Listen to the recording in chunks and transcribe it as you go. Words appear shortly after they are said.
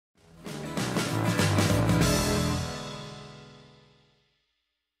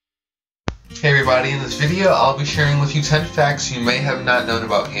Hey everybody, in this video I'll be sharing with you 10 facts you may have not known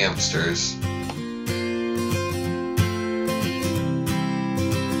about hamsters.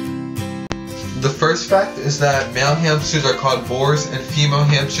 The first fact is that male hamsters are called boars and female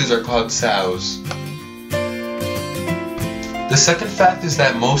hamsters are called sows. The second fact is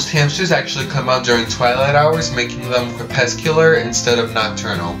that most hamsters actually come out during twilight hours, making them crepuscular instead of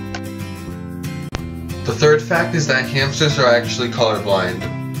nocturnal. The third fact is that hamsters are actually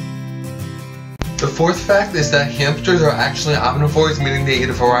colorblind. The fourth fact is that hamsters are actually omnivores, meaning they eat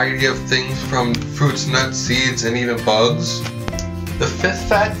a variety of things from fruits, nuts, seeds, and even bugs. The fifth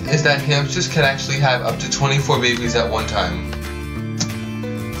fact is that hamsters can actually have up to 24 babies at one time.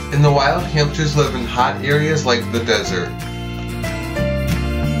 In the wild, hamsters live in hot areas like the desert.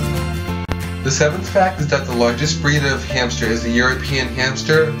 The seventh fact is that the largest breed of hamster is the European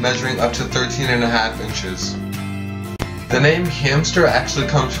hamster, measuring up to 13.5 inches. The name hamster actually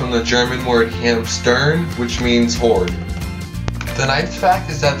comes from the German word Hamstern, which means horde. The ninth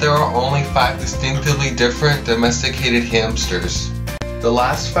fact is that there are only 5 distinctively different domesticated hamsters. The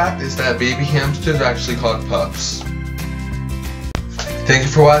last fact is that baby hamsters are actually called pups. Thank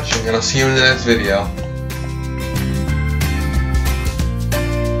you for watching, and I'll see you in the next video.